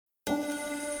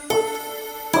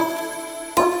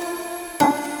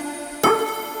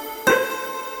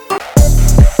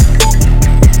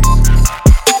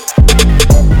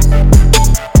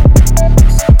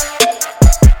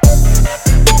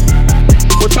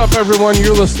up, everyone?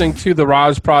 You're listening to the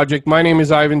RAS Project. My name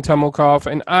is Ivan Temelkov,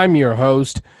 and I'm your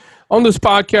host. On this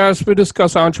podcast, we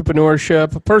discuss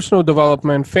entrepreneurship, personal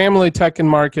development, family tech, and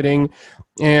marketing.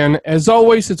 And as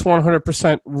always, it's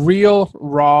 100% real,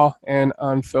 raw, and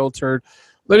unfiltered.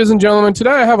 Ladies and gentlemen,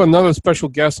 today I have another special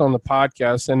guest on the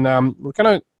podcast, and we're kind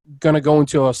of going to go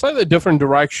into a slightly different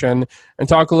direction and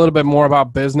talk a little bit more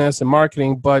about business and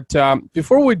marketing. But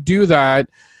before we do that,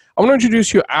 I want to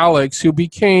introduce you Alex, who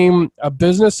became a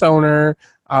business owner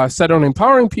set on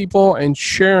empowering people and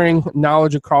sharing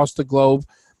knowledge across the globe.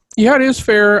 He had his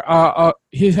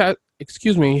he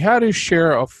had his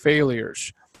share of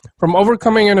failures, from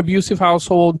overcoming an abusive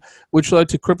household, which led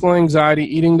to crippling anxiety,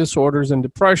 eating disorders, and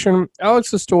depression.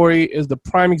 Alex's story is the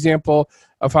prime example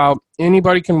of how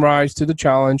anybody can rise to the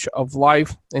challenge of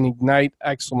life and ignite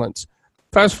excellence.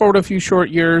 Fast forward a few short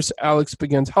years, Alex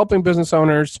begins helping business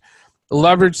owners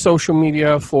leverage social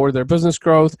media for their business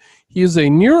growth. He is a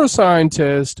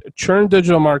neuroscientist, turned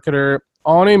digital marketer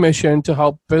on a mission to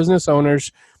help business owners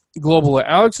globally.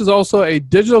 Alex is also a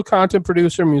digital content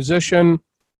producer, musician,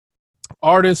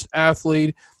 artist,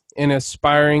 athlete, and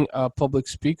aspiring public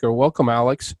speaker. Welcome,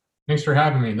 Alex. Thanks for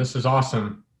having me. This is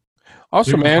awesome.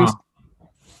 Awesome, man.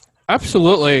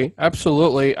 Absolutely.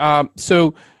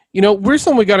 So,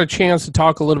 recently we got a chance to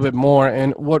talk a little bit more,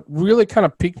 and what really kind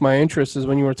of piqued my interest is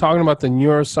when you were talking about the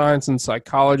neuroscience and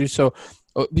psychology. So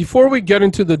before we get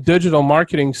into the digital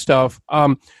marketing stuff,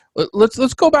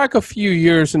 let's go back a few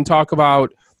years and talk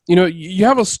about, you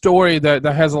have a story that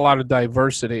has a lot of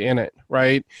diversity in it,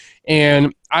 right?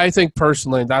 And I think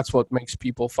personally that's what makes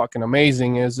people fucking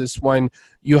amazing is when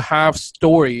you have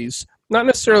stories, not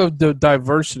necessarily the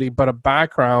diversity, but a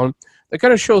background that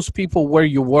kind of shows people where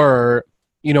you were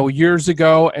years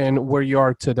ago and where you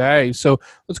are today. So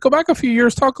let's go back a few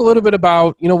years, talk a little bit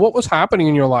about, what was happening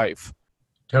in your life.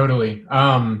 Totally.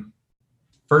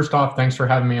 First off, thanks for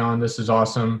having me on. This is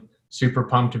awesome. Super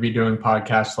pumped to be doing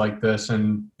podcasts like this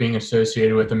and being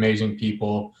associated with amazing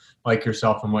people like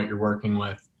yourself and what you're working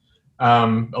with.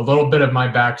 A little bit of my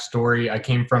backstory. I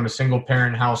came from a single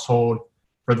parent household.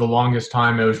 For the longest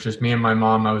time, it was just me and my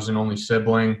mom. I was an only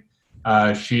sibling.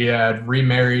 She had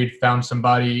remarried, found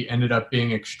somebody, ended up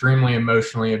being extremely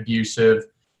emotionally abusive.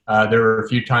 There were a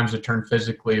few times it turned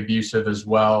physically abusive as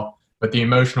well, but the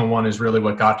emotional one is really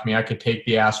what got to me. I could take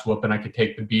the ass whooping, I could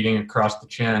take the beating across the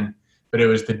chin, but it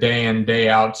was the day in, day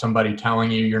out, somebody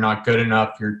telling you you're not good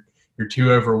enough, you're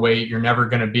too overweight, you're never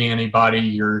going to be anybody,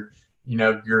 your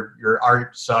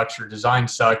art sucks, your design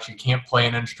sucks, you can't play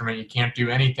an instrument, you can't do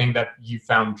anything that you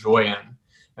found joy in.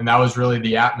 And that was really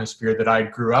the atmosphere that I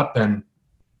grew up in.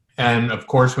 And of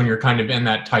course, when you're kind of in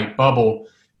that tight bubble,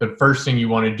 the first thing you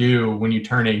want to do when you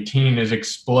turn 18 is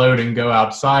explode and go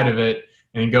outside of it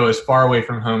and go as far away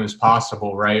from home as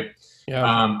possible, right? Yeah.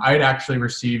 I had actually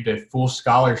received a full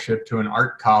scholarship to an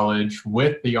art college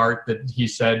with the art that he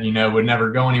said, would never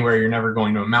go anywhere. You're never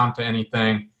going to amount to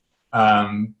anything.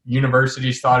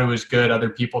 Universities thought it was good. Other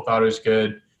people thought it was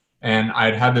good. And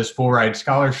I'd had this full ride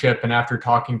scholarship. And after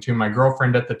talking to my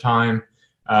girlfriend at the time,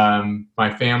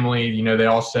 my family, they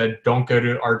all said, don't go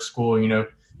to art school, and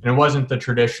it wasn't the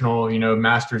traditional,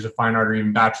 Masters of Fine Art or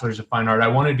even Bachelors of Fine Art. I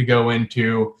wanted to go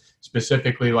into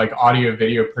specifically like audio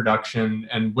video production,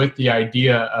 and with the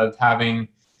idea of having,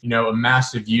 a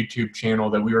massive YouTube channel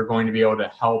that we were going to be able to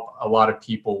help a lot of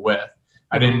people with.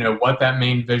 I didn't know what that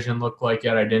main vision looked like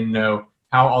yet. I didn't know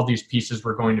how all these pieces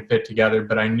were going to fit together,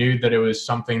 but I knew that it was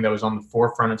something that was on the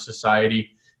forefront of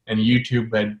society, and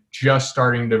YouTube had just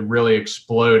starting to really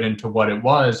explode into what it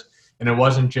was. And it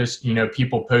wasn't just,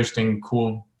 people posting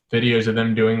cool videos of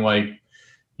them doing like,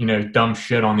 dumb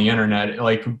shit on the internet.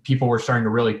 Like people were starting to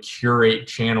really curate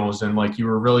channels, and like you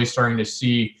were really starting to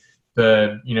see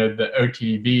the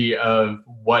OTV of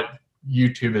what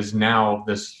YouTube is now,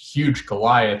 this huge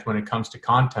Goliath when it comes to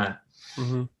content.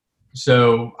 Mm-hmm.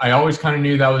 So I always kind of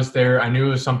knew that was there. I knew it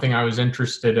was something I was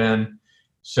interested in.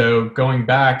 So going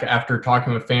back after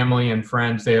talking with family and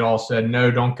friends, they had all said,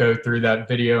 no, don't go through that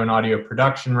video and audio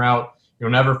production route. You'll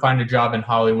never find a job in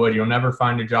Hollywood. You'll never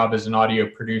find a job as an audio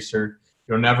producer.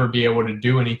 You'll never be able to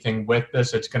do anything with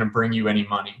this. It's going to bring you any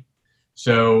money.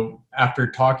 So after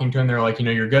talking to them, they're like,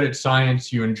 you're good at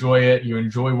science. You enjoy it. You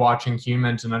enjoy watching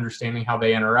humans and understanding how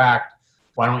they interact.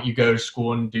 Why don't you go to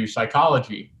school and do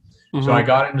psychology? Mm-hmm. So I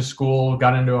got into school,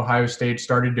 got into Ohio State,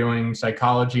 started doing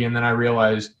psychology. And then I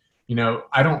realized,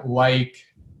 I don't like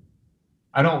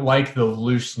the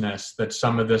looseness that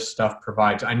some of this stuff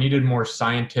provides. I needed more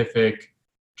scientific,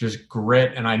 just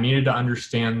grit, and I needed to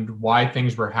understand why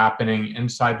things were happening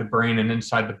inside the brain and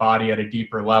inside the body at a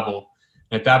deeper level.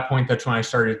 And at that point, that's when I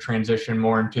started to transition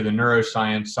more into the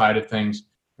neuroscience side of things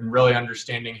and really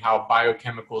understanding how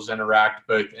biochemicals interact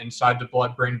both inside the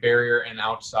blood-brain barrier and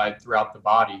outside throughout the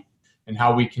body, and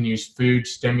how we can use food,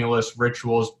 stimulus,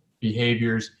 rituals,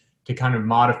 behaviors to kind of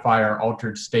modify our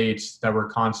altered states that we're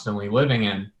constantly living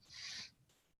in.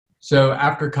 So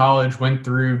after college, went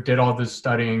through, did all this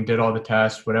studying, did all the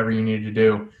tests, whatever you needed to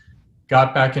do,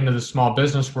 got back into the small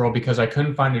business world because I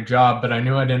couldn't find a job, but I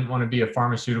knew I didn't want to be a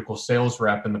pharmaceutical sales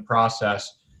rep in the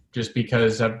process, just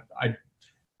because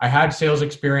I had sales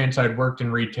experience. I'd worked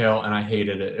in retail and I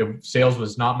hated it. Sales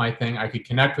was not my thing. I could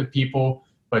connect with people,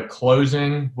 but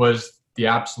closing was the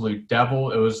absolute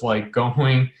devil. It was like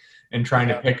going and trying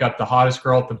to pick up the hottest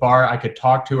girl at the bar. I could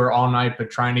talk to her all night, but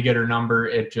trying to get her number,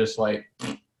 it just like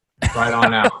right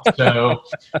on out. So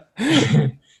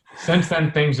since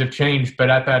then, things have changed. But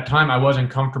at that time, I wasn't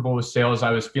comfortable with sales.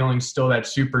 I was feeling still that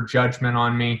super judgment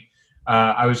on me.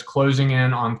 I was closing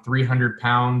in on 300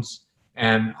 pounds.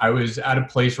 And I was at a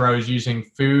place where I was using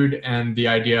food and the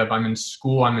idea of I'm in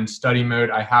school, I'm in study mode,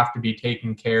 I have to be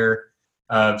taking care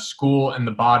of school, and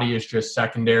the body is just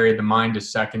secondary. The mind is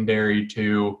secondary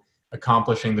to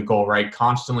accomplishing the goal, right?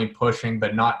 Constantly pushing,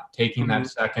 but not taking that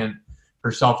second for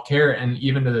self-care. And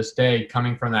even to this day,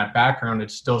 coming from that background,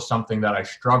 it's still something that I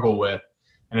struggle with.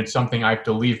 And it's something I have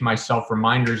to leave myself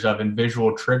reminders of, and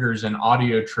visual triggers and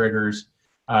audio triggers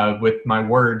with my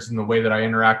words and the way that I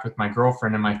interact with my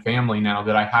girlfriend and my family now,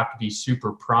 that I have to be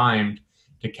super primed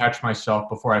to catch myself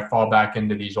before I fall back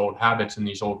into these old habits and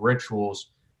these old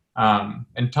rituals.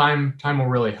 And time will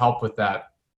really help with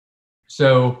that.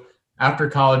 So after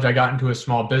college, I got into a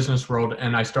small business world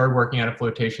and I started working at a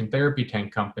flotation therapy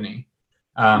tank company.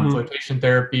 Flotation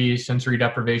therapy, sensory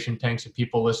deprivation tanks. If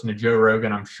people listen to Joe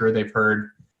Rogan, I'm sure they've heard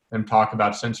them talk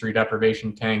about sensory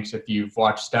deprivation tanks. If you've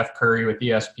watched Steph Curry with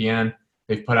ESPN,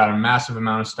 they've put out a massive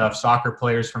amount of stuff. Soccer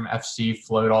players from FC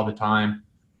float all the time.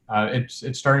 It's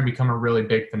starting to become a really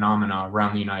big phenomenon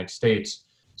around the United States.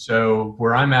 So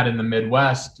where I'm at in the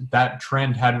Midwest, that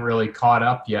trend hadn't really caught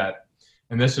up yet.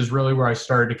 And this is really where I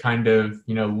started to kind of,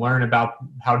 learn about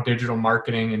how digital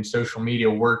marketing and social media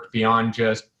worked beyond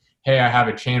just, hey, I have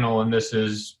a channel and this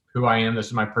is who I am. This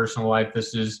is my personal life.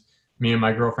 This is me and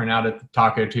my girlfriend out at the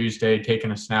Taco Tuesday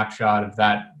taking a snapshot of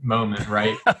that moment,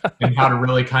 right? And how to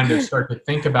really kind of start to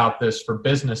think about this for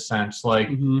business sense. Like,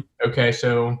 okay,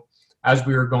 so as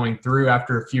we were going through,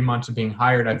 after a few months of being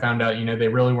hired, I found out, they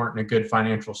really weren't in a good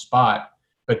financial spot,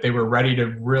 but they were ready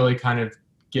to really kind of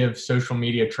give social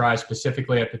media a try.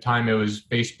 Specifically at the time, it was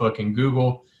Facebook and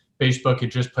Google. Facebook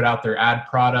had just put out their ad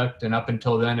product, and up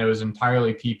until then, it was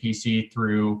entirely PPC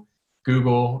through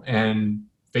Google, and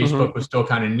Facebook was still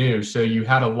kind of new. So you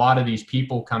had a lot of these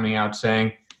people coming out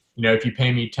saying, if you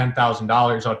pay me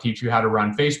 $10,000, I'll teach you how to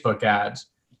run Facebook ads.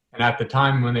 And at the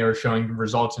time when they were showing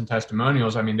results and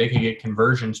testimonials, I mean, they could get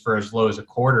conversions for as low as a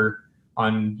quarter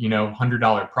on,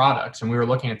 $100 products. And we were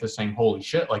looking at this saying, holy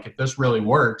shit, like if this really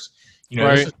works,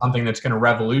 this is something that's going to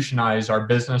revolutionize our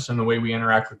business and the way we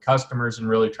interact with customers and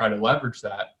really try to leverage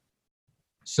that.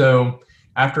 So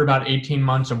after about 18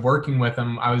 months of working with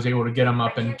them, I was able to get them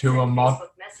up into a month.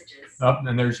 Up,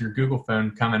 and there's your Google phone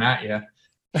coming at you.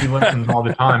 She listens all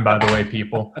the time, by the way,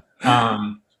 people.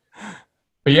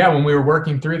 But yeah, when we were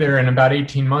working through there in about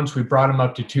 18 months, we brought them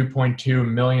up to 2.2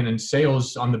 million in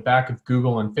sales on the back of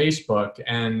Google and Facebook.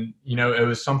 And, it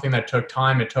was something that took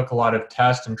time. It took a lot of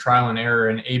test and trial and error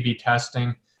and A/B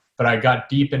testing. But I got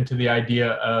deep into the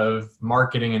idea of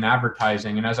marketing and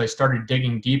advertising. And as I started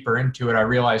digging deeper into it, I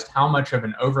realized how much of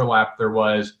an overlap there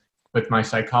was with my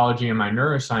psychology and my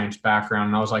neuroscience background.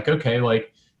 And I was like, okay,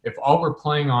 like if all we're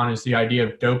playing on is the idea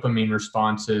of dopamine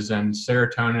responses and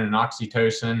serotonin and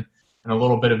oxytocin and a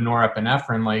little bit of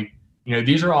norepinephrine, like,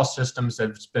 these are all systems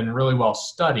that's been really well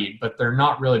studied, but they're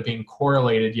not really being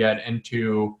correlated yet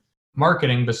into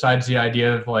marketing, besides the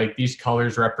idea of like these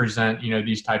colors represent,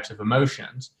 these types of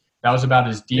emotions. That was about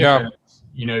as deep as,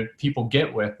 people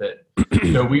get with it.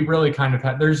 So we really kind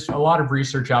of there's a lot of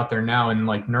research out there now in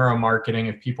like neuromarketing.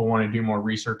 If people want to do more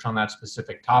research on that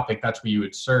specific topic, that's what you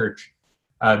would search.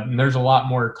 And there's a lot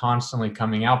more constantly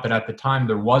coming out, but at the time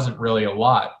there wasn't really a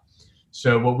lot.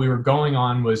 So what we were going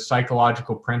on was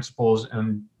psychological principles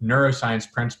and neuroscience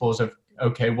principles of,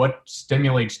 okay, what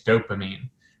stimulates dopamine,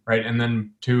 right? And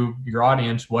then to your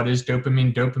audience, what is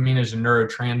dopamine? Dopamine is a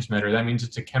neurotransmitter. That means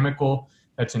it's a chemical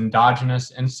that's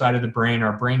endogenous inside of the brain.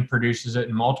 Our brain produces it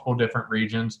in multiple different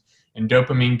regions, and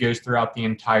dopamine goes throughout the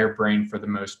entire brain for the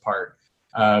most part.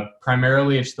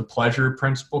 Primarily, it's the pleasure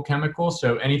principle chemical.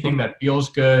 So anything that feels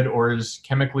good or is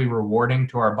chemically rewarding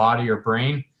to our body or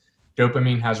brain,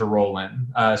 dopamine has a role in.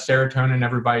 Serotonin,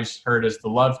 everybody's heard, is the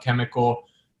love chemical.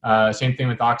 Same thing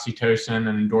with oxytocin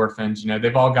and endorphins.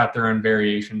 They've all got their own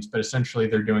variations, but essentially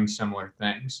they're doing similar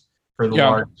things for the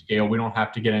large scale. We don't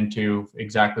have to get into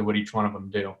exactly what each one of them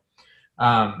do.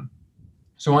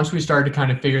 So once we started to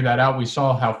kind of figure that out, we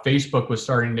saw how Facebook was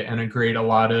starting to integrate a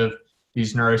lot of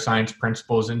these neuroscience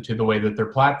principles into the way that their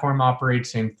platform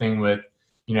operates. Same thing with,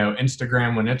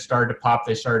 Instagram. When it started to pop,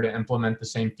 they started to implement the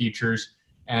same features.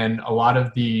 And a lot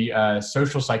of the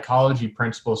social psychology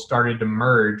principles started to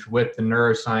merge with the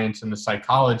neuroscience and the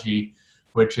psychology,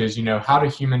 which is, how do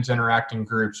humans interact in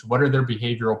groups? What are their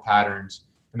behavioral patterns?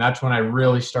 And that's when I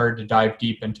really started to dive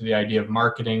deep into the idea of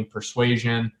marketing,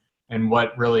 persuasion, and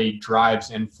what really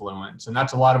drives influence. And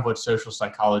that's a lot of what social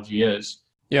psychology is.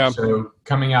 Yeah. So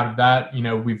coming out of that,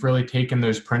 we've really taken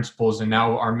those principles, and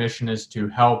now our mission is to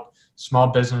help small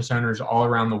business owners all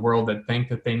around the world that think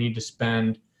that they need to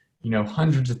spend,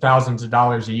 hundreds of thousands of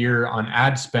dollars a year on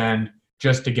ad spend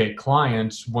just to get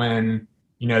clients when,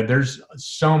 there's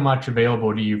so much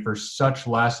available to you for such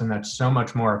less, and that's so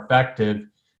much more effective.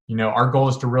 Our goal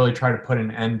is to really try to put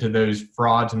an end to those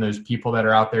frauds and those people that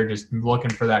are out there just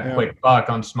looking for that quick buck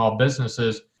on small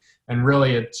businesses. And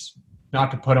really, it's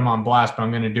not to put them on blast, but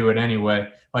I'm going to do it anyway.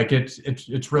 Like it's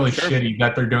really shitty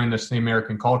that they're doing this in the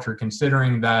American culture,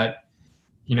 considering that,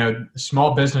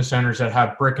 small business owners that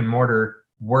have brick and mortar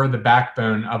were the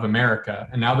backbone of America.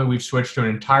 And now that we've switched to an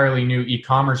entirely new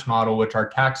e-commerce model, which our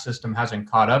tax system hasn't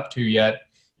caught up to yet,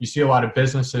 you see a lot of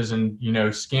businesses and,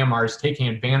 scammers taking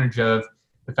advantage of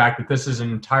the fact that this is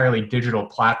an entirely digital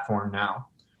platform now.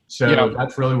 So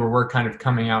that's really where we're kind of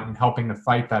coming out and helping to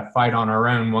fight that fight on our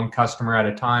own, one customer at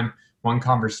a time, one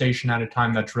conversation at a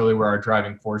time. That's really where our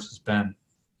driving force has been.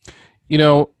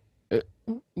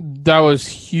 That was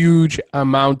huge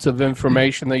amounts of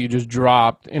information that you just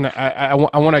dropped. And I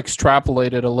want to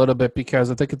extrapolate it a little bit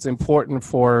because I think it's important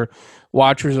for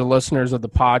watchers or listeners of the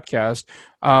podcast.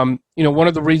 One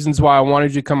of the reasons why I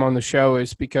wanted you to come on the show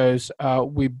is because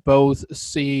we both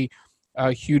see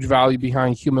a huge value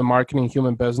behind human marketing,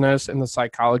 human business, and the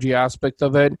psychology aspect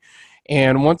of it.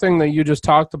 And one thing that you just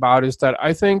talked about is that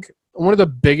I think one of the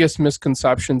biggest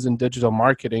misconceptions in digital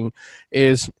marketing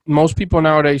is most people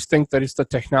nowadays think that it's the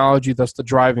technology that's the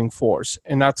driving force,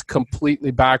 and that's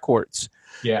completely backwards.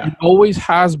 Yeah. It always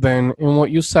has been, and what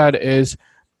you said is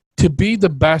to be the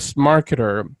best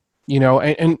marketer,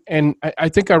 and I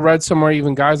think I read somewhere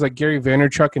even guys like Gary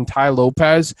Vaynerchuk and Tai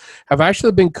Lopez have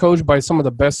actually been coached by some of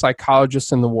the best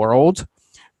psychologists in the world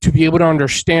to be able to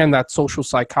understand that social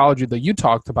psychology that you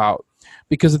talked about.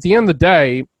 Because at the end of the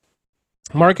day,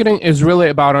 marketing is really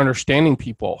about understanding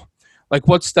people. Like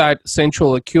what's that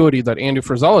central acuity that Andy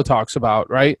Frisella talks about,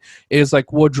 right? Is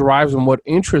like what drives them, what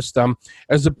interests them,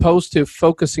 as opposed to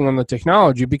focusing on the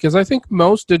technology. Because I think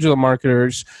most digital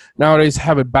marketers nowadays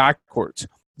have it backwards.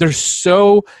 They're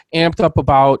so amped up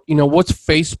about, what's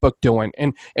Facebook doing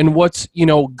and what's,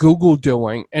 Google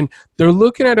doing. And they're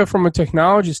looking at it from a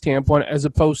technology standpoint as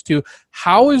opposed to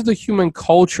how is the human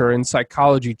culture and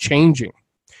psychology changing?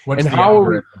 What's the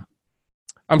algorithm?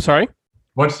 I'm sorry?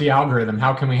 What's the algorithm?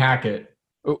 How can we hack it?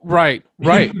 Right.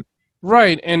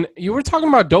 Right. And you were talking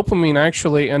about dopamine,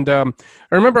 actually. And I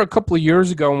remember a couple of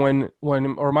years ago when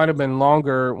or it might have been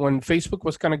longer, when Facebook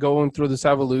was kind of going through this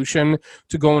evolution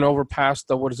to going over past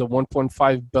the,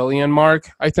 1.5 billion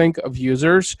mark, I think, of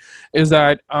users, is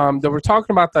that they were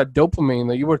talking about that dopamine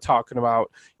that you were talking about.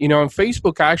 And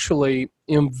Facebook actually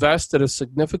invested a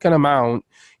significant amount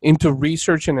into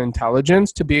research and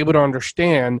intelligence to be able to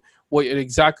understand what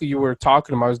exactly you were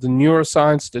talking about is the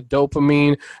neuroscience, the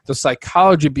dopamine, the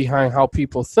psychology behind how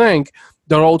people think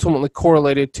that are ultimately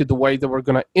correlated to the way that we're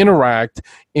going to interact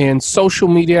in social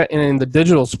media and in the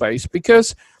digital space.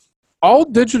 Because all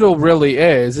digital really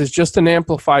is just an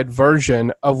amplified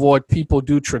version of what people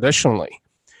do traditionally.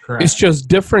 Correct. It's just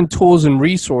different tools and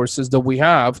resources that we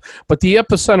have. But the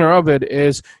epicenter of it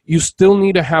is you still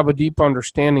need to have a deep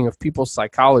understanding of people's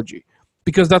psychology.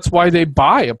 Because that's why they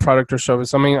buy a product or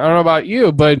service. I mean, I don't know about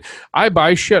you, but I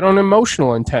buy shit on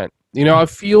emotional intent. I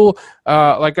feel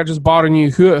like I just bought a new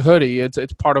hoodie.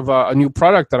 It's part of a new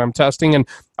product that I'm testing, and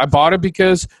I bought it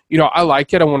because I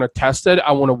like it. I want to test it.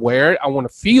 I want to wear it. I want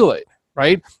to feel it.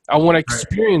 Right? I want to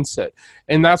experience it,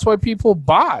 and that's why people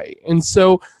buy. And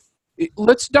so,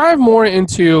 let's dive more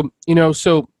into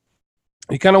so.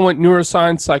 You kind of went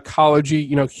neuroscience, psychology,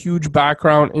 huge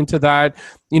background into that,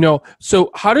 so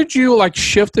how did you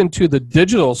shift into the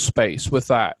digital space with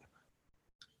that?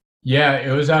 Yeah,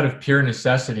 it was out of pure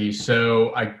necessity.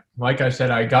 So like I said,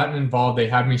 I gotten involved. They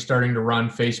had me starting to run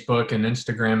Facebook and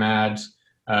Instagram ads,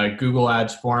 Google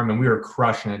ads for them, and we were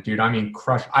crushing it, dude. I mean,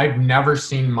 I've never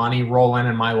seen money roll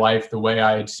in my life the way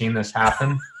I had seen this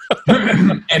happen.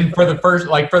 And for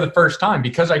the first time,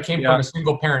 because I came from a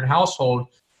single parent household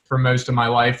for most of my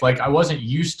life, like I wasn't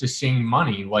used to seeing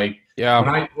money. Like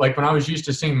when I was used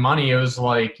to seeing money, it was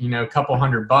like, you know, a couple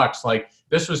 $100. Like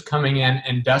this was coming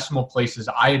in decimal places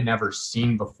I had never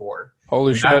seen before.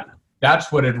 Holy shit.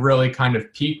 That's what had really kind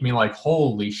of piqued me, like,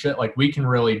 holy shit, like we can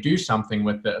really do something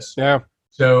with this. Yeah.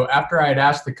 So after I had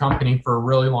asked the company for a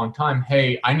really long time,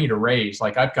 hey, I need a raise.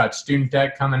 Like I've got student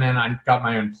debt coming in. I've got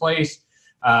my own place.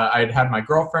 I'd had my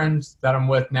girlfriends that I'm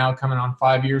with now coming on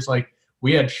 5 years. Like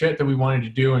we had shit that we wanted to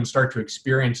do and start to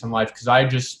experience in life, because I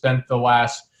just spent the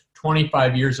last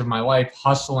 25 years of my life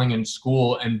hustling in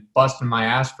school and busting my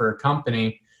ass for a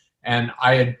company. And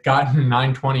I had gotten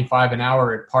 $9.25 an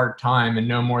hour at part-time and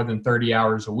no more than 30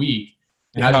 hours a week.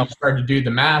 And as I started to do the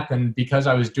math, and because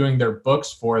I was doing their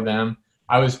books for them,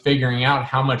 I was figuring out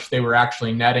how much they were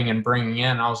actually netting and bringing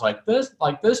in. I was like,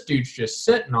 this dude's just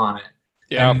sitting on it.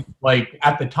 Yeah. And like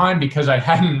at the time, because I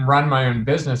hadn't run my own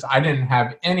business, I didn't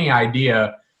have any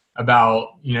idea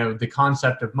about, you know, the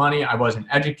concept of money. I wasn't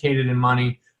educated in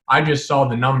money. I just saw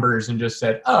the numbers and just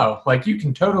said, oh, like you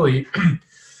can totally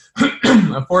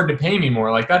afford to pay me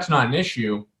more. Like that's not an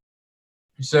issue.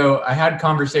 So I had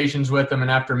conversations with him,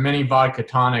 and after many vodka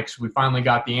tonics, we finally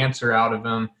got the answer out of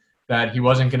him that he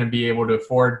wasn't going to be able to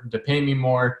afford to pay me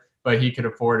more, but he could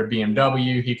afford a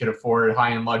BMW, he could afford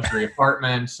high-end luxury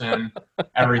apartments and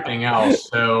everything else.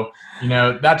 So, you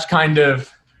know, that's kind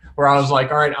of where I was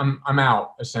like, all right, I'm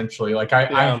out essentially. Like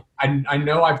I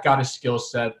know I've got a skill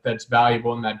set that's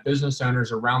valuable and that business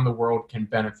owners around the world can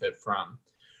benefit from.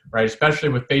 Right, especially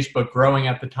with Facebook growing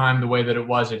at the time the way that it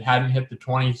was. It hadn't hit the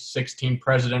 2016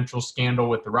 presidential scandal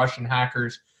with the Russian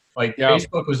hackers. Like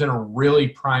Facebook was in a really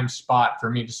prime spot for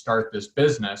me to start this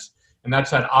business. And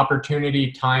that's that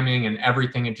opportunity, timing, and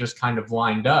everything had just kind of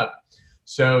lined up.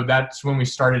 So that's when we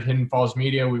started Hidden Falls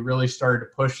Media. We really started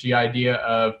to push the idea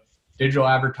of digital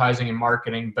advertising and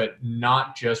marketing, but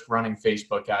not just running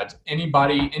Facebook ads. Any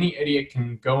idiot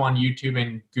can go on YouTube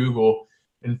and Google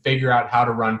and figure out how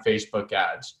to run Facebook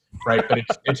ads, right? But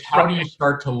it's how do you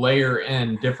start to layer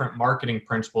in different marketing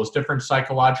principles, different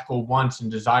psychological wants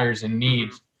and desires and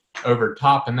needs over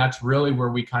top. And that's really where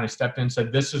we kind of stepped in and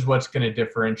said, this is what's going to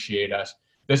differentiate us.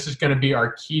 This is going to be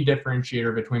our key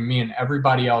differentiator between me and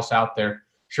everybody else out there.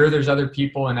 Sure, there's other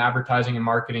people in advertising and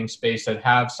marketing space that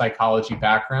have psychology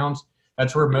backgrounds.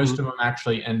 That's where most of them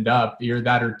actually end up, either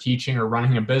that or teaching or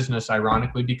running a business,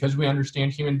 ironically, because we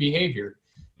understand human behavior.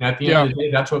 And at the end of the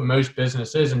day, that's what most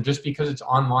business is. And just because it's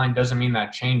online doesn't mean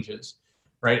that changes,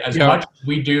 right? As much as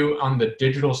we do on the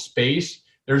digital space,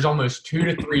 there's almost 2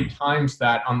 to 3 times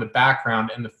that on the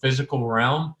background in the physical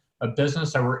realm of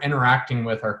business that we're interacting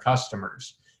with our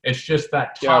customers. It's just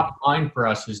that top line for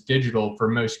us is digital for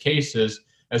most cases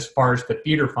as far as the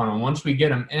feeder funnel. Once we get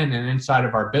them in and inside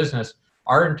of our business,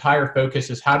 our entire focus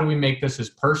is how do we make this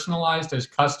as personalized, as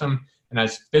custom, and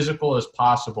as physical as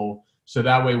possible. So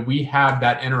that way we have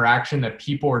that interaction that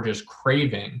people are just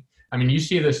craving. I mean, you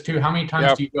see this too. How many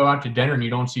times do you go out to dinner and you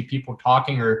don't see people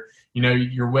talking, or, you know,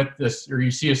 you're with this, or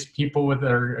you see people with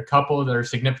a couple that are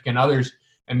significant others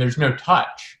and there's no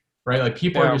touch, right? Like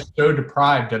people are just so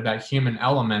deprived of that human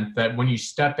element that when you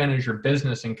step in as your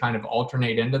business and kind of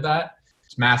alternate into that,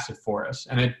 it's massive for us.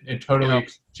 And it totally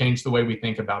changed the way we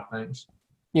think about things.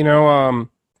 You know,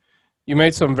 you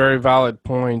made some very valid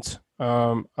points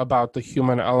about the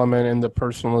human element and the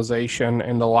personalization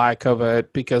and the lack of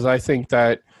it, because I think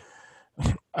that,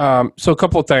 so a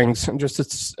couple of things, just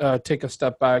to take a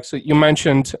step back. So you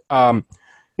mentioned, you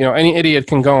know, any idiot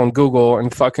can go on Google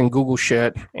and fucking Google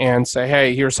shit and say,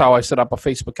 hey, here's how I set up a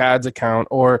Facebook ads account,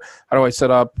 or how do I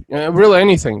set up really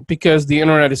anything, because the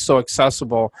internet is so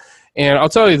accessible. And I'll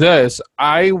tell you this,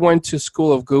 I went to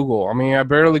school of Google. I mean, I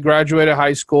barely graduated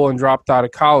high school and dropped out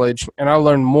of college, and I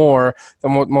learned more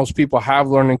than what most people have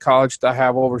learned in college that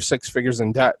have over 6 figures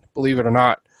in debt, believe it or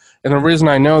not. And the reason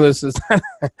I know this is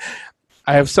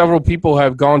I have several people who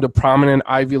have gone to prominent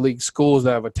Ivy League schools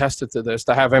that have attested to this,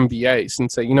 that have MBAs, and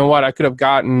say, you know what, I could have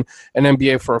gotten an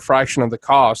MBA for a fraction of the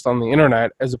cost on the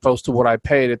internet as opposed to what I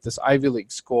paid at this Ivy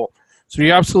League school. So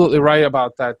you're absolutely right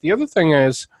about that. The other thing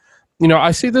is, you know,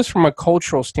 I see this from a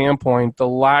cultural standpoint, the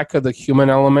lack of the human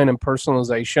element and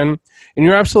personalization. And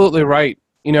you're absolutely right.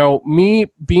 You know, me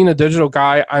being a digital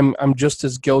guy, I'm just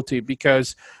as guilty,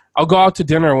 because I'll go out to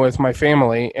dinner with my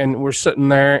family and we're sitting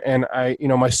there and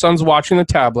my son's watching the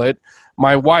tablet.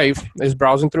 My wife is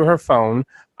browsing through her phone.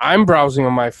 I'm browsing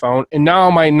on my phone. And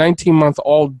now my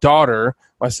 19-month-old daughter,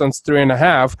 my son's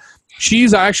 3.5,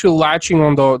 she's actually latching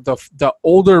on the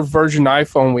older version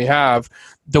iPhone we have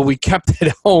that we kept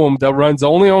at home that runs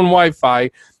only on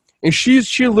Wi-Fi. And she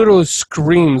literally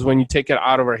screams when you take it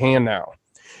out of her hand now.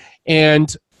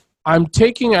 And I'm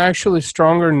taking actually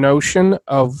stronger notion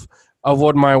of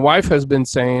what my wife has been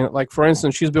saying. Like, for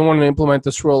instance, she's been wanting to implement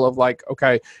this rule of like,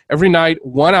 okay, every night,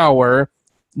 1 hour,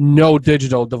 no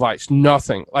digital device,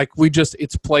 nothing. Like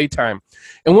it's playtime.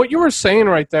 And what you were saying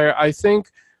right there, I think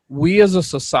we as a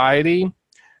society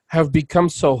have become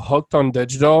so hooked on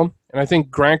digital. And I think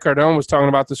Grant Cardone was talking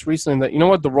about this recently, that, you know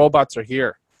what, the robots are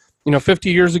here.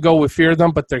 50 years ago we feared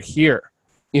them, but they're here.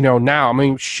 Now, I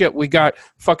mean, shit, we got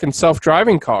fucking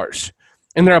self-driving cars,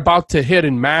 and they're about to hit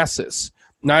in masses.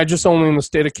 Not just only in the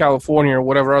state of California or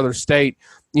whatever other state,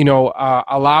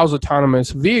 allows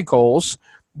autonomous vehicles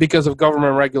because of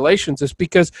government regulations. It's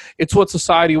because it's what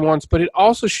society wants, but it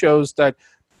also shows that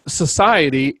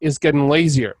society is getting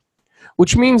lazier,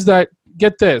 which means that,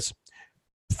 get this,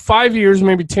 5 years,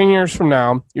 maybe 10 years from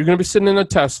now, you're going to be sitting in a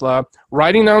Tesla,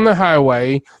 riding down the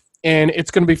highway, and it's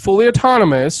going to be fully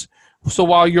autonomous. So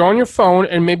while you're on your phone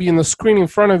and maybe in the screen in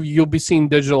front of you, you'll be seeing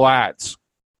digital ads,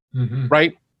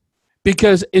 right?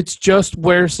 Because it's just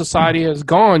where society has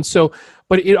gone. So,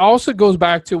 but it also goes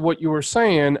back to what you were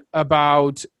saying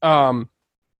about, how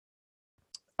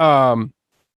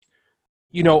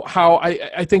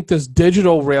I think this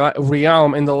digital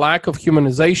realm and the lack of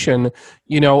humanization,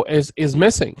 is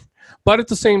missing. But at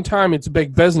the same time, it's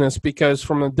big business, because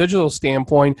from a digital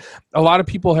standpoint, a lot of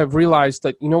people have realized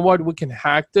that, we can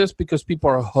hack this because people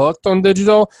are hooked on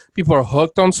digital, people are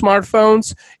hooked on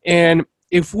smartphones. And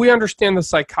if we understand the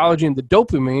psychology and the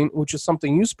dopamine, which is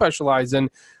something you specialize in,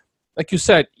 like you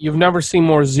said, you've never seen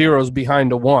more zeros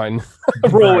behind a one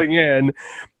rolling in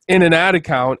an ad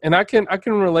account. And I can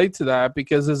relate to that,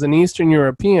 because as an Eastern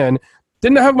European,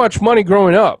 didn't have much money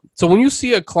growing up. So when you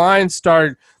see a client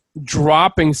start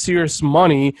dropping serious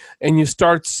money and you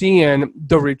start seeing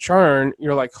the return,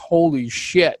 you're like, holy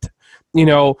shit,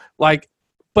 but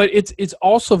it's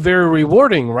also very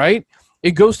rewarding, right?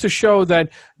 It goes to show that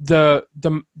the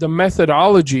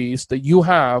methodologies that you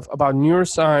have about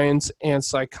neuroscience and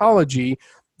psychology,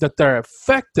 that they're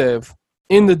effective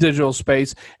in the digital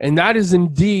space, and that is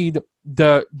indeed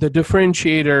the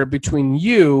differentiator between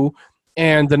you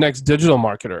and the next digital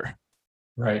marketer.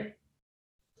 Right.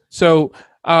 So,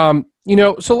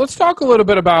 so let's talk a little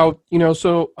bit about,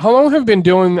 so how long have you been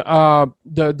doing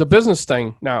the business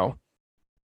thing now?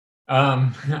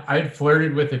 I'd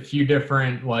flirted with a few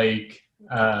different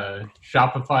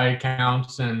Shopify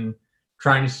accounts, and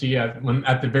trying to see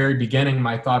at the very beginning,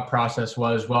 my thought process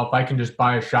was, well, if I can just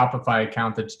buy a Shopify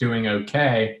account that's doing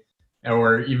okay,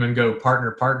 or even go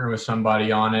partner with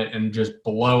somebody on it and just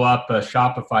blow up a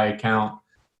Shopify account,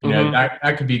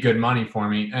 that could be good money for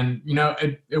me. And,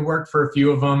 it worked for a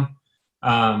few of them.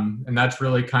 And that's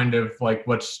really kind of like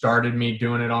what started me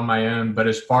doing it on my own. But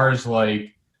as far as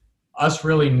us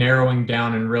really narrowing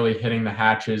down and really hitting the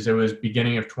hatches, it was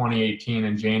beginning of 2018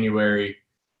 in January,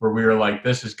 where we were like,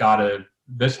 this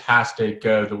has to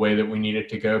go the way that we need it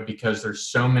to go, because there's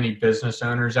so many business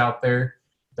owners out there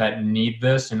that need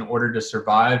this in order to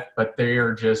survive, but they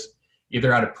are just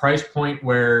either at a price point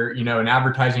where, an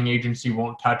advertising agency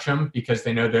won't touch them because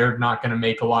they know they're not going to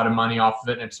make a lot of money off of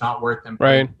it and it's not worth them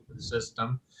paying for the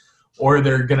system. Or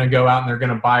they're going to go out and they're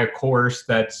going to buy a course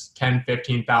that's $10,000,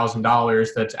 $15,000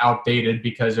 that's outdated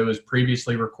because it was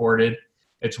previously recorded.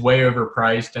 It's way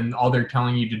overpriced, and all they're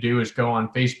telling you to do is go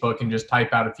on Facebook and just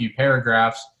type out a few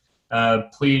paragraphs,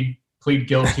 plead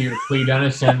guilty or plead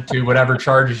innocent to whatever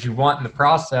charges you want in the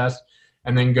process,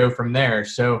 and then go from there.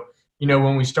 So,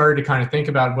 when we started to kind of think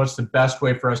about what's the best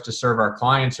way for us to serve our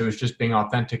clients, it was just being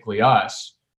authentically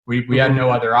us. We had no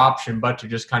other option but to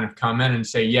just kind of come in and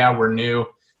say, yeah, we're new.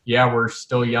 Yeah, we're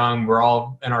still young. We're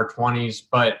all in our 20s.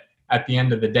 But at the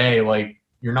end of the day,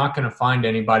 you're not going to find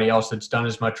anybody else that's done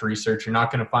as much research. You're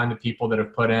not going to find the people that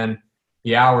have put in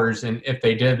the hours. And if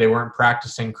they did, they weren't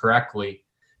practicing correctly.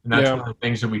 And that's one of the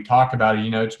things that we talk about.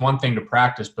 It's one thing to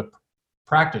practice, but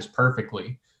practice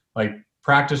perfectly.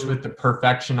 Practice with the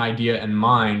perfection idea in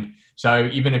mind. So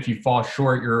even if you fall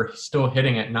short, you're still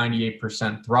hitting at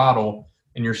 98% throttle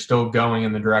and you're still going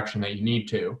in the direction that you need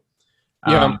to.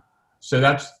 So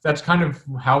that's kind of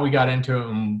how we got into it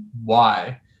and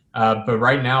why. But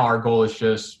right now our goal is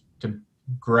just to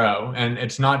grow. And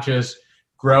it's not just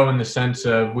grow in the sense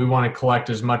of we want to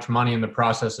collect as much money in the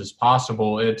process as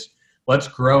possible. It's let's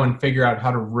grow and figure out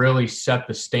how to really set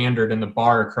the standard and the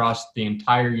bar across the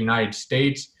entire United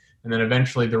States, and then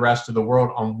eventually the rest of the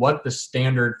world, on what the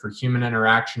standard for human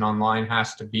interaction online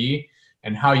has to be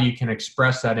and how you can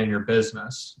express that in your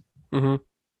business. Mm-hmm.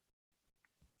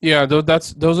 Yeah,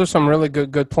 those are some really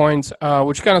good points,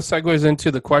 which kind of segues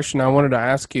into the question I wanted to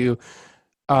ask you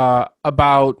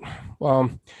about,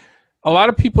 A lot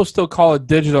of people still call it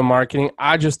digital marketing.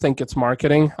 I just think it's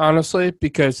marketing, honestly,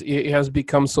 because it has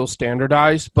become so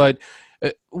standardized. But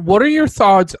what are your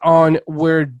thoughts on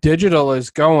where digital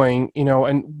is going,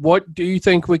 and what do you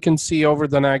think we can see over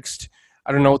the next,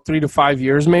 I don't know, 3 to 5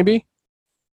 years, maybe?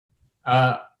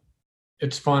 Uh,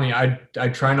 it's funny. I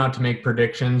try not to make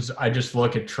predictions. I just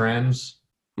look at trends,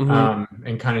 Mm-hmm.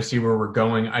 and kind of see where we're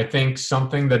going. I think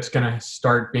something that's going to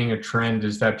start being a trend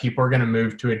is that people are going to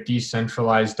move to a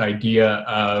decentralized idea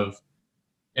of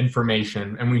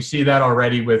information. And we see that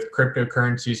already with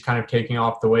cryptocurrencies kind of taking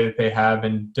off the way that they have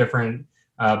and different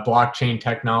blockchain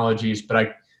technologies.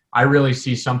 But I really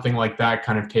see something like that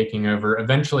kind of taking over.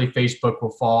 Eventually, Facebook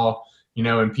will fall.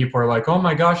 And people are like, oh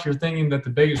my gosh, you're thinking that the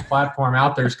biggest platform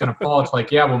out there is going to fall. It's like,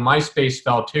 yeah, well, MySpace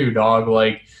fell too, dog.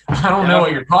 Like, I don't know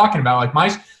what you're talking about.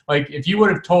 Like if you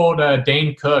would have told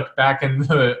Dane Cook back in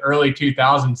the early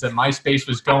 2000s that MySpace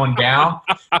was going down,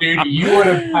 dude, you would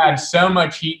have had so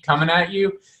much heat coming at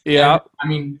you. Yeah. And, I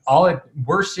mean,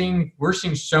 we're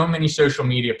seeing so many social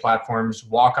media platforms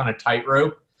walk on a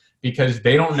tightrope because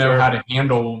they don't know how to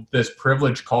handle this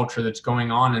privilege culture that's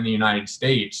going on in the United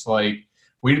States. Like,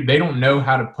 they don't know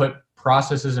how to put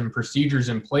processes and procedures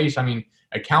in place. I mean,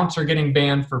 accounts are getting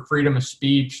banned for freedom of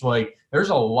speech. Like, there's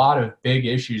a lot of big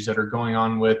issues that are going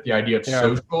on with the idea of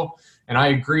social. And I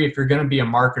agree, if you're going to be a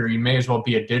marketer, you may as well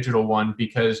be a digital one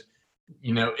because,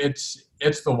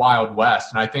 it's the Wild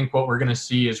West. And I think what we're going to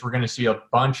see is a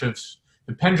bunch of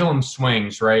the pendulum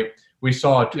swings, right? We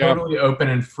saw a totally open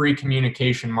and free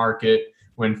communication market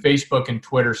when Facebook and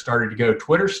Twitter started to go.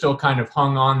 Twitter still kind of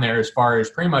hung on there as far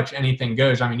as pretty much anything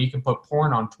goes. I mean, you can put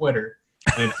porn on Twitter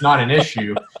and it's not an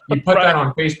issue. You put that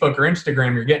on Facebook or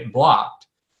Instagram, you're getting blocked.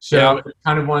 So it's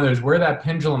kind of one of those where that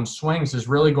pendulum swings is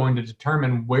really going to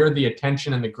determine where the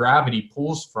attention and the gravity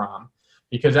pulls from.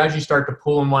 Because as you start to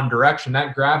pull in one direction,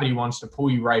 that gravity wants to pull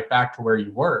you right back to where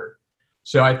you were.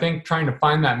 So I think trying to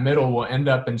find that middle will end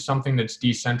up in something that's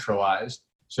decentralized.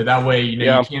 So that way, you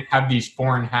can't have these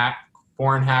foreign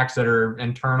hacks that are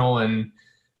internal, and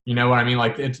you know what I mean?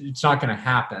 Like, it's not going to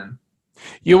happen.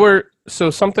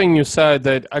 Something you said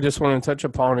that I just want to touch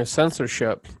upon is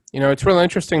censorship. It's really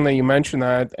interesting that you mentioned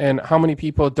that, and how many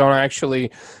people don't actually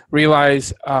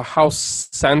realize how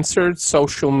censored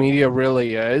social media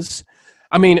really is.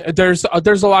 I mean, there's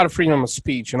a lot of freedom of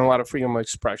speech and a lot of freedom of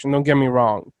expression. Don't get me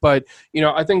wrong, but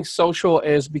I think social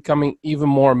is becoming even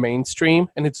more mainstream,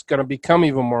 and it's going to become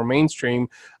even more mainstream.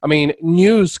 I mean,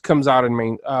 news comes out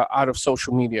out of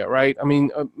social media, right? I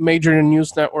mean, major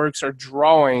news networks are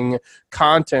drawing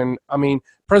content. I mean,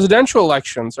 presidential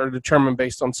elections are determined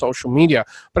based on social media,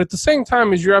 but at the same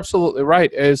time, as you're absolutely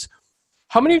right, is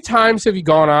how many times have you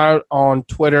gone out on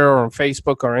Twitter or on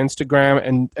Facebook or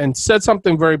Instagram and said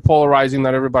something very polarizing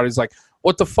that everybody's like,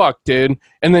 what the fuck, dude?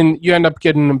 And then you end up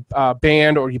getting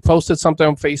banned, or you posted something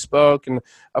on Facebook and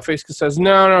Facebook says,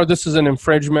 no, this is an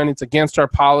infringement. It's against our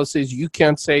policies. You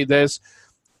can't say this.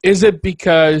 Is it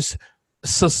because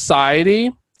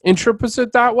society interprets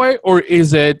it that way? Or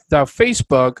is it that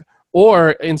Facebook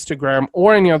or Instagram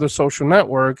or any other social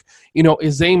network,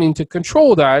 is aiming to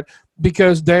control that?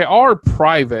 Because they are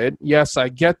private, yes, I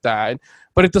get that,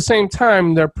 but at the same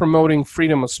time, they're promoting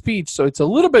freedom of speech, so it's a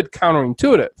little bit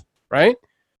counterintuitive, right?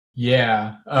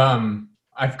 Yeah,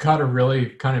 I've got a really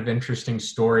kind of interesting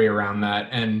story around that,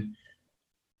 and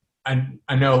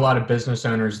I know a lot of business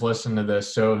owners listen to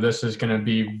this, so this is going to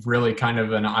be really kind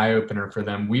of an eye-opener for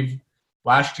them.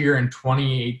 Last year in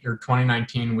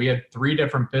 2019, we had 3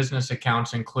 different business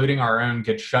accounts, including our own,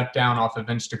 get shut down off of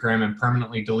Instagram and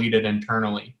permanently deleted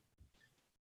internally.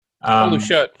 Holy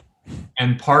shit.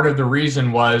 And part of the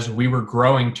reason was we were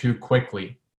growing too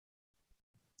quickly.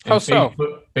 And how so?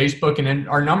 Facebook and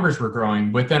our numbers were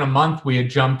growing. Within a month, we had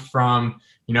jumped from,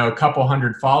 a couple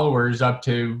hundred followers up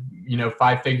to,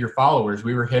 5-figure followers.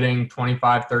 We were hitting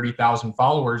 25, 30,000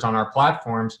 followers on our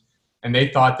platforms, and they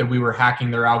thought that we were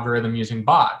hacking their algorithm using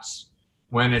bots.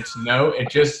 When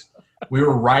we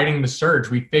were riding the surge.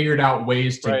 We figured out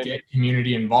ways to get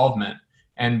community involvement.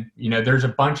 And, there's a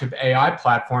bunch of AI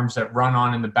platforms that run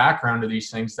on in the background of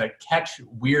these things that catch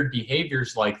weird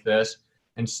behaviors like this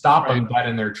and stop them dead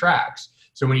in their tracks.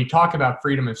 So when you talk about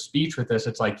freedom of speech with this,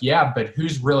 it's like, yeah, but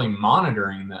who's really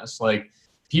monitoring this? Like,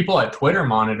 people at Twitter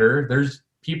monitor. There's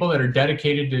people that are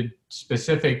dedicated to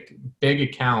specific big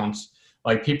accounts,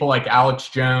 like people like Alex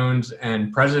Jones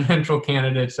and presidential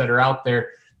candidates that are out there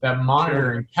that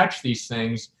monitor and catch these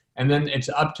things. And then it's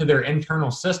up to their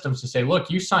internal systems to say, look,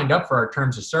 you signed up for our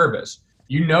terms of service.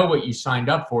 You know what you signed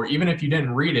up for. Even if you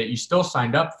didn't read it, you still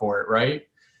signed up for it, right?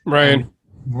 Right.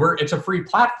 it's a free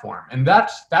platform. And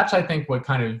that's I think what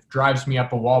kind of drives me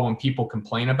up a wall when people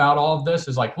complain about all of this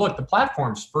is like, look, the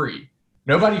platform's free.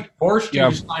 Nobody forced you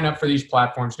to sign up for these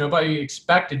platforms. Nobody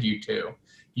expected you to.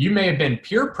 You may have been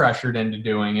peer pressured into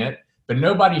doing it, but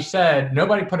nobody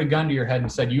put a gun to your head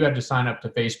and said you had to sign up to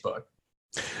Facebook.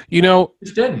 You know,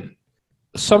 just didn't.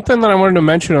 Something that I wanted to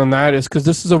mention on that is because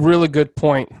this is a really good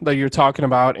point that you're talking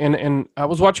about. And I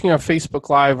was watching on Facebook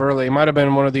Live early. It might have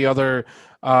been one of the other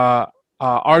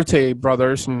Arte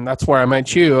brothers, and that's where I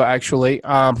met you, actually,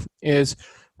 was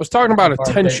talking about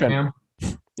attention.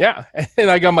 Yeah,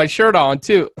 and I got my shirt on,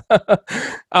 too.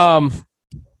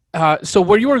 So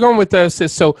where you were going with this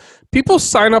is, so people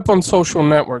sign up on social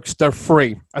networks. They're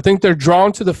free. I think they're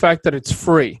drawn to the fact that it's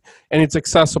free and it's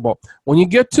accessible. When you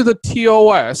get to the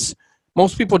TOS,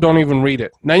 most people don't even read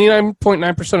it.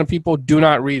 99.9% of people do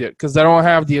not read it because they don't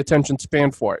have the attention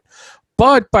span for it.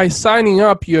 But by signing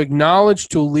up, you acknowledge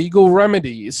to legal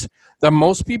remedies that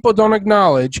most people don't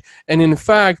acknowledge. And in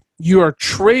fact, you are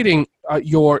trading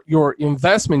your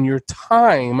investment, your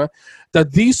time,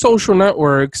 that these social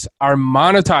networks are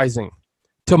monetizing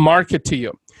to market to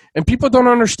you. And people don't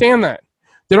understand that.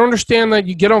 They don't understand that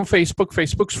you get on Facebook,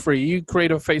 Facebook's free, you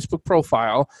create a Facebook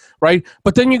profile, right?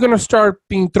 But then you're going to start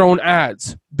being thrown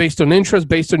ads based on interest,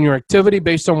 based on your activity,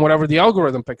 based on whatever the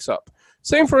algorithm picks up.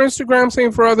 Same for Instagram,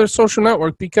 same for other social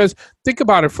network, because think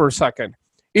about it for a second.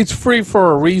 It's free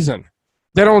for a reason.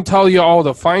 They don't tell you all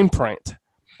the fine print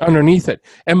underneath it.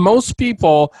 And most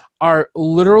people are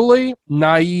literally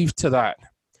naive to that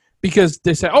because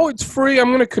they say, oh, it's free. I'm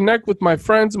going to connect with my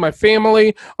friends and my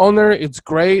family on there. It's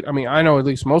great. I mean, I know at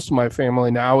least most of my family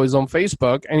now is on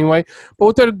Facebook anyway. But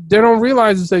what they don't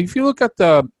realize is that if you look at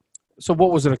so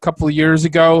what was it, a couple of years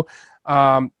ago,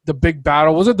 the big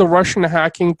battle, was it the Russian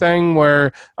hacking thing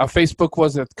where Facebook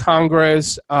was at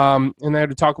Congress and they had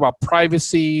to talk about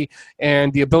privacy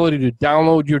and the ability to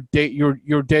download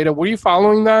your data. Were you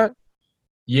following that?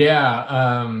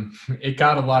 Yeah, it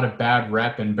got a lot of bad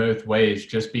rep in both ways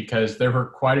just because there were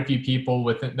quite a few people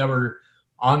that were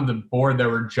on the board that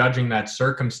were judging that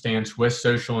circumstance with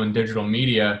social and digital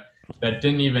media that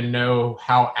didn't even know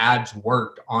how ads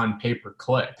worked on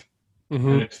pay-per-click. Mm-hmm.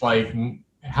 And it's like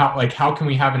how can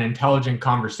we have an intelligent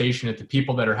conversation if the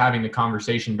people that are having the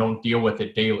conversation don't deal with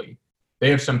it daily? They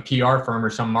have some PR firm or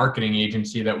some marketing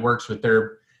agency that works with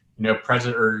their,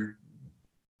 president or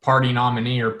party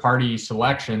nominee or party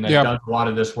selection that does a lot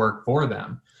of this work for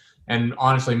them. And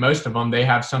honestly, most of them, they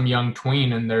have some young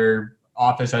tween in their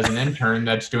office as an intern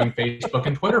that's doing Facebook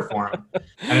and Twitter for them.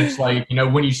 And it's like,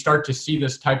 when you start to see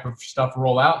this type of stuff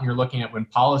roll out and you're looking at when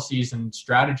policies and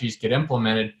strategies get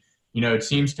implemented, it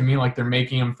seems to me like they're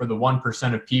making them for the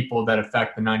 1% of people that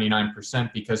affect the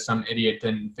 99% because some idiot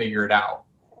didn't figure it out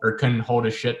or couldn't hold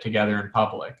his shit together in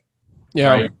public. Yeah.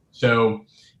 Right? So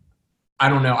I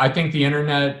don't know. I think the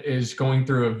internet is going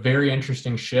through a very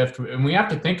interesting shift. And we have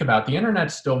to think about the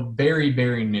internet's still very,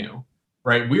 very new,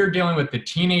 right? We are dealing with the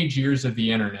teenage years of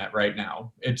the internet right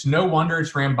now. It's no wonder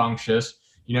it's rambunctious.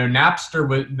 The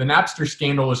Napster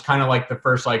scandal was kind of like the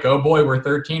first, like, oh boy, we're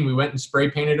 13. We went and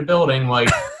spray painted a building. Like,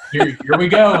 here we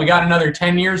go. We got another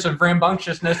 10 years of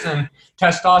rambunctiousness and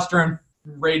testosterone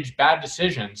rage bad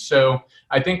decisions. So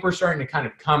I think we're starting to kind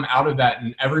of come out of that,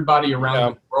 and everybody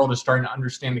around the world is starting to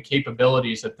understand the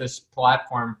capabilities that this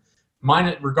platform,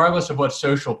 regardless of what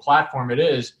social platform it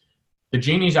is, the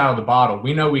genie's out of the bottle.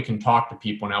 We know we can talk to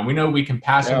people now. We know we can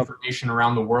pass information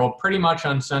around the world pretty much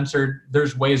uncensored.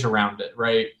 There's ways around it,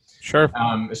 right? Sure.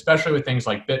 Especially with things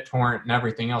like BitTorrent and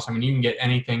everything else. I mean, you can get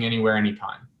anything, anywhere,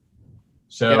 anytime.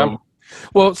 So,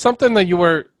 well, something that you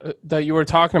were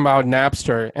talking about,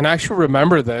 Napster, and I actually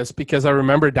remember this because I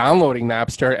remember downloading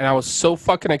Napster and I was so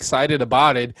fucking excited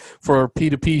about it for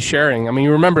P2P sharing. I mean,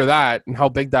 you remember that and how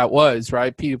big that was,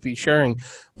 right? P2P sharing.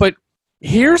 But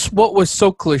here's what was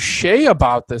so cliche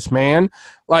about this, man.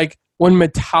 Like when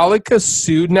Metallica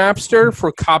sued Napster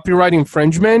for copyright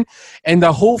infringement and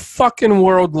the whole fucking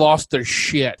world lost their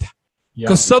shit.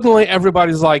 Because suddenly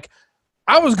everybody's like,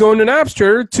 I was going to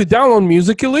Napster to download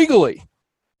music illegally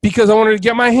because I wanted to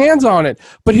get my hands on it.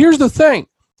 But here's the thing.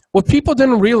 What people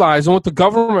didn't realize and what the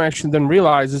government actually didn't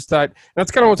realize is that, and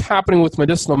that's kind of what's happening with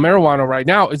medicinal marijuana right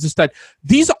now, is just that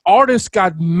these artists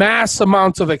got mass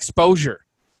amounts of exposure,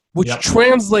 which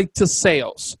translate to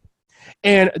sales.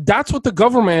 And that's what the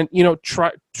government,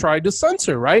 tried to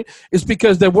censor, right? Is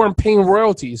because they weren't paying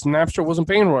royalties. Napster wasn't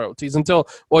paying royalties until,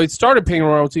 it started paying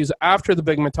royalties after the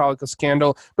big Metallica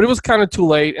scandal, but it was kind of too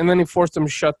late. And then he forced them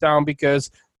to shut down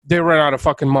because they ran out of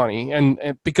fucking money and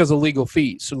because of legal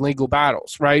fees and legal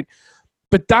battles, right?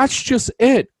 But that's just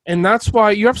it. And that's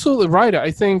why you're absolutely right.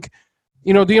 I think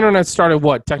the internet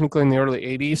started technically in the early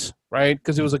 80s, right?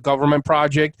 Because it was a government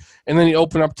project, and then it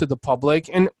opened up to the public.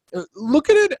 And look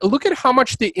at it. Look at how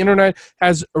much the internet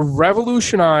has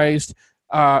revolutionized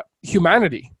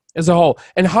humanity as a whole,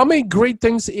 and how many great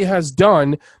things it has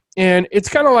done. And it's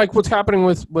kind of like what's happening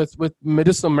with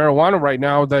medicinal marijuana right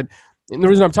now. And the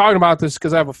reason I'm talking about this is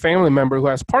because I have a family member who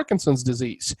has Parkinson's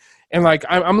disease. And like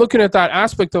I'm looking at that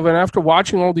aspect of it, and after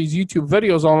watching all these YouTube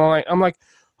videos online, I'm like,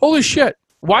 holy shit,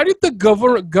 why did the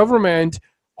government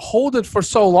hold it for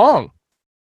so long?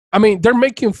 I mean, they're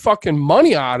making fucking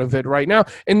money out of it right now.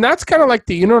 And that's kind of like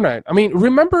the internet. I mean, I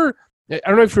don't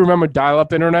know if you remember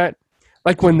dial-up internet,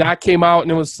 like when that came out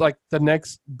and it was like the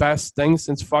next best thing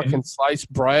since fucking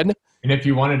sliced bread. And if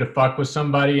you wanted to fuck with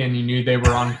somebody and you knew they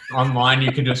were online,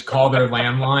 you could just call their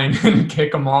landline and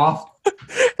kick them off.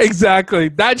 Exactly.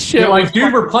 That shit. You're like,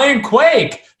 dude, we're playing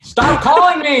Quake. Stop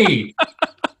calling me.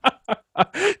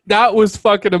 That was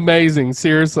fucking amazing.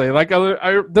 Seriously. Like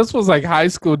this was like high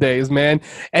school days, man.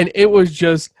 And it was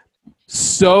just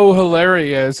so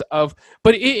hilarious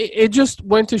but it just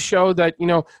went to show that,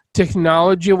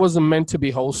 technology wasn't meant to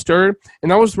be holstered.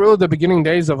 And that was really the beginning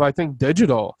days of, I think,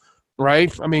 digital.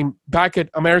 Right? I mean, back at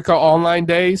America Online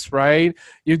days, right?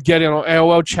 You'd get in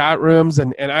AOL chat rooms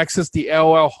and access the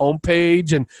AOL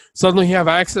homepage, and suddenly you have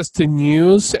access to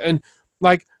news. And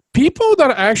like people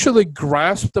that actually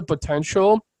grasp the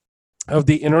potential of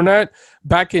the internet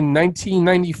back in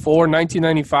 1994,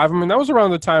 1995, I mean, that was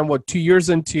around the time, 2 years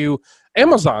into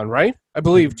Amazon, right? I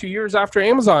believe 2 years after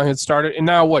Amazon had started. And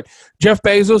now Jeff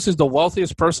Bezos is the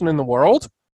wealthiest person in the world.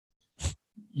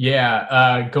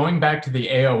 Yeah, going back to the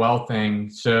AOL thing,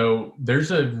 so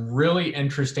there's a really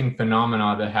interesting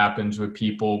phenomena that happens with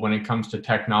people when it comes to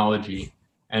technology,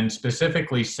 and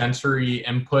specifically sensory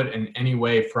input in any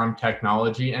way from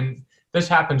technology. And this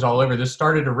happens all over. This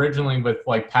started originally with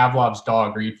like Pavlov's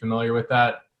dog. Are you familiar with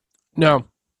that? No.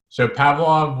 So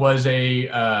Pavlov was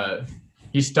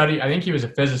he studied, I think he was a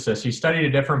physicist. He studied a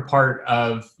different part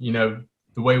of, the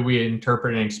way we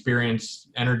interpret and experience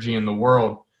energy in the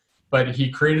world. But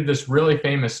he created this really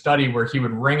famous study where he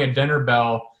would ring a dinner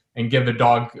bell and give the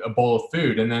dog a bowl of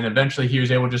food. And then eventually he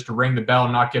was able just to ring the bell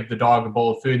and not give the dog a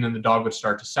bowl of food, and then the dog would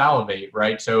start to salivate,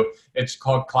 right? So it's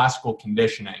called classical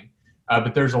conditioning.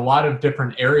 But there's a lot of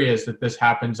different areas that this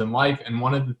happens in life. And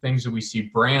one of the things that we see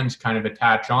brands kind of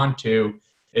attach onto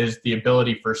is the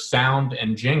ability for sound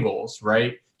and jingles,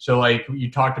 right? So like you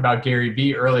talked about Gary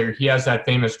Vee earlier, he has that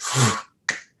famous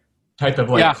type of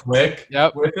click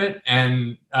with it.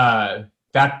 And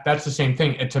that's the same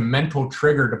thing. It's a mental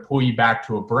trigger to pull you back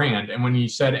to a brand. And when you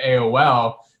said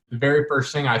AOL, the very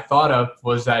first thing I thought of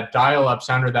was that dial-up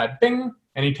sound, or that bing,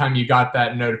 anytime you got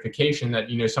that notification that,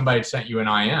 somebody had sent you an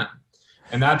IM.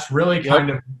 And that's really kind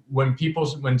of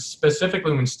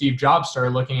specifically when Steve Jobs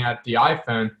started looking at the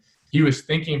iPhone, he was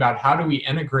thinking about how do we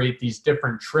integrate these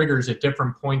different triggers at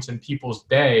different points in people's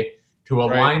day to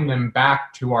align them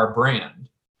back to our brand.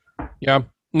 Yeah,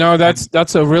 no,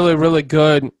 that's a really, really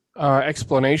good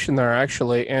explanation there,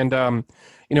 actually. And,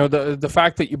 the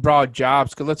fact that you brought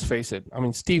Jobs, because let's face it, I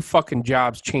mean, Steve fucking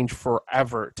Jobs changed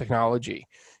forever technology.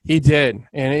 He did.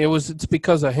 And it's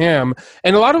because of him.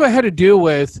 And a lot of it had to do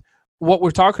with what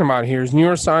we're talking about here is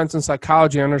neuroscience and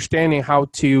psychology, understanding how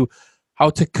to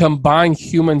combine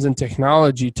humans and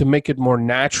technology to make it more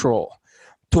natural,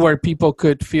 to where people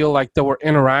could feel like they were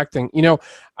interacting.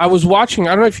 I was watching,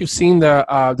 I don't know if you've seen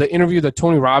the interview that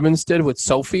Tony Robbins did with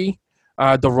Sophie,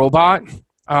 the robot.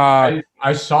 I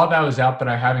saw that was out, but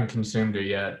I haven't consumed it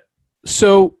yet.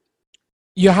 So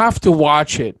you have to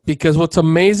watch it, because what's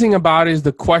amazing about it is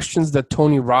the questions that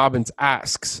Tony Robbins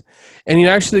asks. And it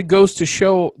actually goes to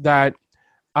show that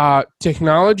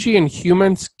technology and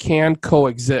humans can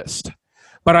coexist.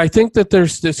 But I think that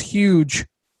there's this huge,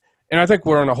 and I think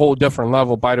we're on a whole different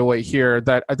level, by the way, here,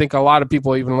 that I think a lot of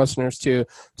people, even listeners to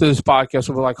this podcast,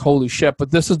 will be like, holy shit. But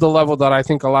this is the level that I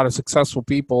think a lot of successful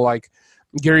people like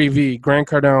Gary Vee, Grant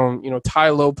Cardone, Ty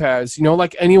Lopez,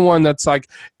 like anyone that's like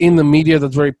in the media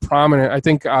that's very prominent. I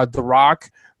think The Rock,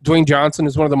 Dwayne Johnson,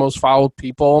 is one of the most followed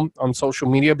people on social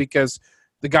media, because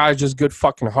the guy is just good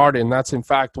fucking hearted. And that's in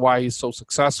fact why he's so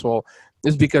successful,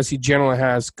 is because he generally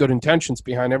has good intentions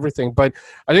behind everything. But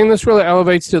I think this really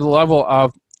elevates to the level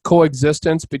of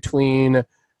coexistence between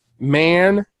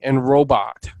man and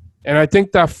robot. And I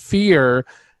think that fear,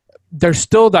 there's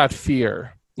still that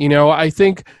fear. I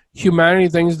think humanity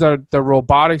thinks that the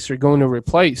robotics are going to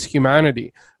replace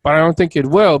humanity, but I don't think it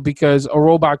will, because a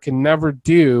robot can never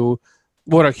do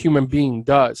what a human being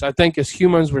does. I think as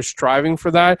humans, we're striving for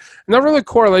that. And that really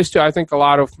correlates to, I think, a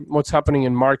lot of what's happening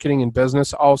in marketing and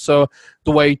business, also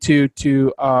the way to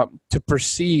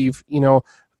perceive,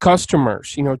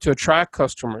 customers, to attract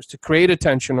customers, to create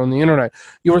attention on the internet.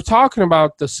 You were talking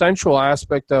about the central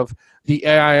aspect of the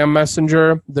AIM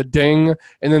messenger, the ding,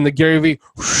 and then the Gary V,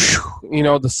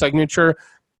 the signature,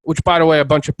 which, by the way, a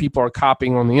bunch of people are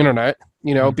copying on the internet,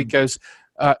 because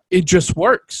it just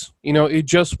works. It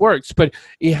just works. But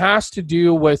it has to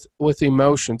do with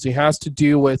emotions. It has to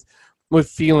do with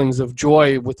feelings of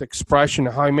joy, with expression,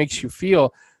 how it makes you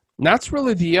feel. And that's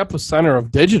really the epicenter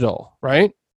of digital,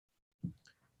 right?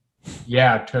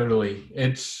 Yeah, totally.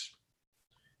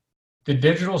 The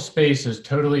digital space is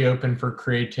totally open for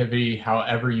creativity,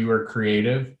 however you are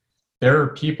creative. There are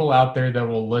people out there that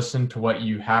will listen to what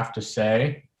you have to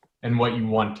say and what you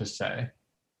want to say.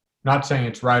 Not saying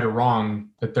it's right or wrong,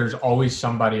 but there's always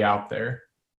somebody out there.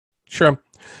 Sure.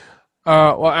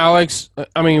 Well, Alex,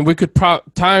 I mean,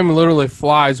 time literally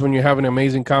flies when you're having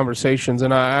amazing conversations,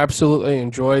 and I absolutely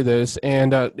enjoy this.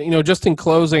 And, just in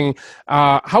closing,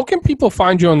 how can people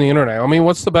find you on the internet? I mean,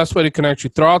 what's the best way to connect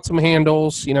you? Throw out some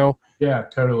handles, Yeah,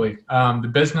 totally. The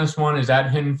business one is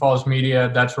at Hidden Falls Media.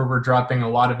 That's where we're dropping a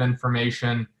lot of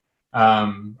information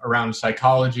around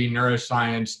psychology,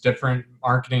 neuroscience, different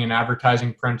marketing and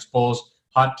advertising principles,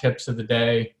 hot tips of the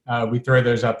day. We throw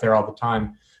those up there all the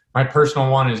time. My personal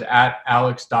one is at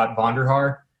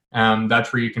alex.vonderhaar.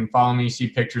 That's where you can follow me, see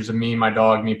pictures of me, my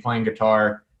dog, me playing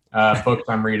guitar, books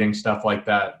I'm reading, stuff like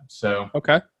that. So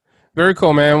okay. Very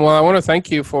cool, man. Well, I want to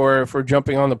thank you for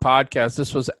jumping on the podcast.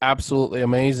 This was absolutely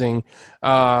amazing.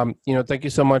 Thank you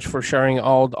so much for sharing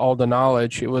all the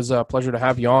knowledge. It was a pleasure to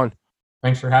have you on.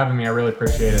 Thanks for having me. I really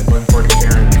appreciate it. Looking forward to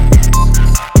sharing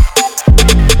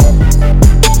it.